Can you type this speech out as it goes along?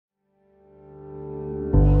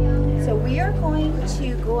are going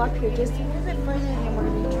to go up here just a little bit further and then we're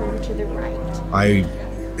going to turn to the right. I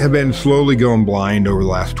have been slowly going blind over the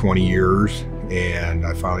last 20 years, and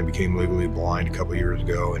I finally became legally blind a couple of years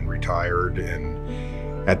ago and retired.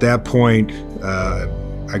 And at that point,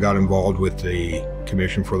 I got involved with the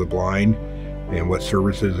Commission for the Blind and what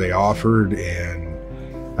services they offered,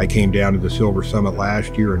 and I came down to the Silver Summit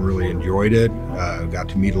last year and really enjoyed it. Got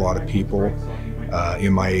to meet a lot of people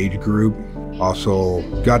in my age group. Also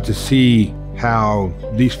got to see how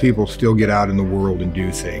these people still get out in the world and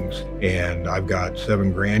do things. And I've got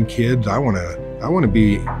 7 grandkids. I want to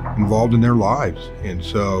be involved in their lives. And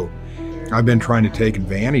so I've been trying to take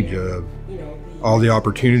advantage of all the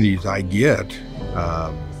opportunities I get.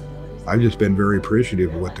 I've just been very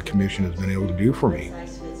appreciative of what the Commission has been able to do for me.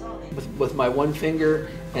 With my one finger,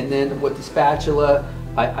 and then with the spatula,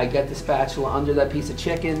 I get the spatula under that piece of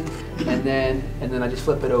chicken, and then I just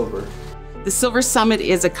flip it over. The Silver Summit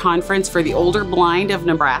is a conference for the older blind of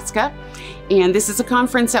Nebraska, and this is a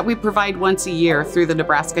conference that we provide once a year through the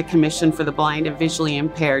Nebraska Commission for the Blind and Visually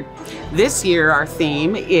Impaired. This year our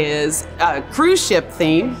theme is a cruise ship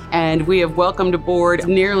theme, and we have welcomed aboard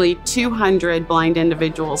nearly 200 blind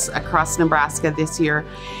individuals across Nebraska this year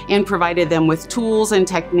and provided them with tools and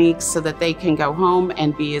techniques so that they can go home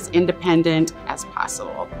and be as independent as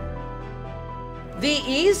possible. The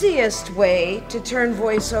easiest way to turn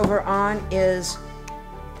VoiceOver on is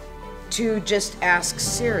to just ask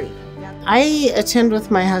Siri. I attend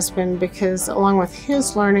with my husband because along with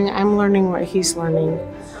his learning, I'm learning what he's learning.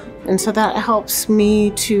 And so that helps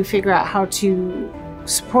me to figure out how to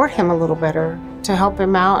support him a little better, to help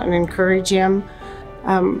him out and encourage him.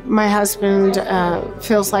 My husband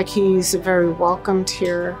feels like he's very welcomed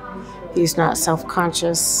here. He's not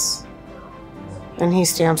self-conscious, and he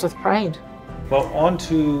stands with pride. Well, on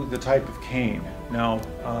to the type of cane. Now,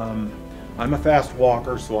 I'm a fast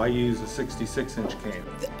walker, so I use a 66-inch cane.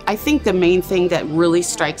 I think the main thing that really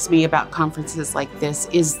strikes me about conferences like this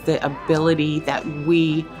is the ability that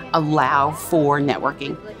we allow for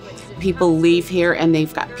networking. People leave here and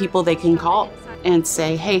they've got people they can call and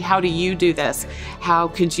say, hey, how do you do this? How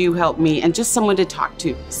could you help me? And just someone to talk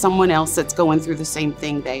to, someone else that's going through the same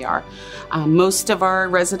thing they are. Most of our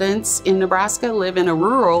residents in Nebraska live in a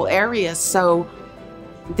rural area, so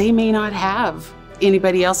they may not have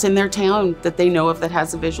anybody else in their town that they know of that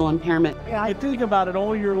has a visual impairment. Yeah, I think about it,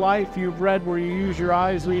 all your life you've read where you use your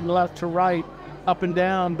eyes leading left to right, up and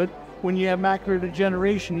down, but when you have macular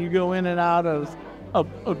degeneration, you go in and out of a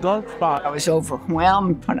dark spot. I was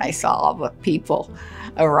overwhelmed when I saw all the people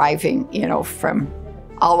arriving, from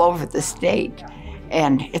all over the state,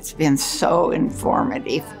 and it's been so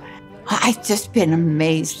informative. I've just been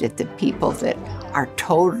amazed at the people that are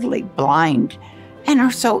totally blind and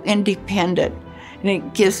are so independent. And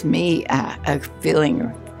it gives me a feeling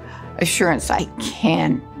of assurance I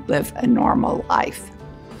can live a normal life.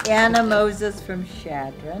 Anna Moses from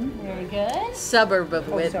Chadron. Very good. Suburb of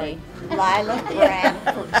Whitney. Lila Brand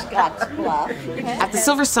from Scottsbluff. At the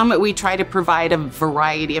Silver Summit, we try to provide a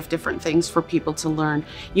variety of different things for people to learn.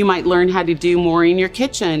 You might learn how to do more in your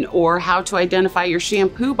kitchen, or how to identify your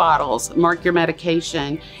shampoo bottles, mark your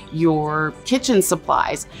medication, your kitchen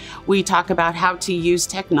supplies. We talk about how to use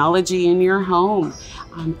technology in your home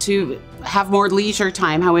to have more leisure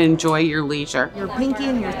time, how to enjoy your leisure. Your pinky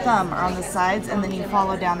and your thumb are on the sides, and then you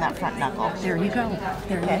follow down that front knuckle. There you go.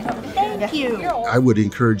 There you go. Thank you. I would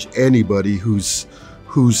encourage anybody who's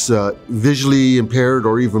visually impaired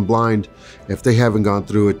or even blind, if they haven't gone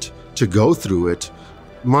through it, to go through it.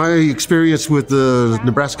 My experience with the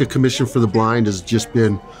Nebraska Commission for the Blind has just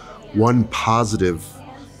been one positive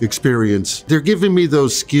experience. They're giving me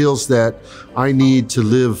those skills that I need to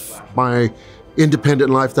live my independent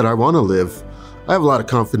life that I want to live. I have a lot of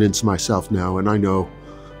confidence in myself now, and I know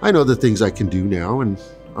the things I can do now, and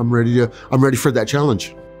I'm ready for that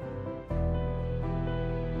challenge.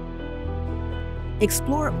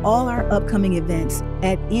 Explore all our upcoming events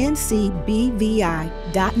at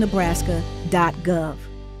ncbvi.nebraska.gov.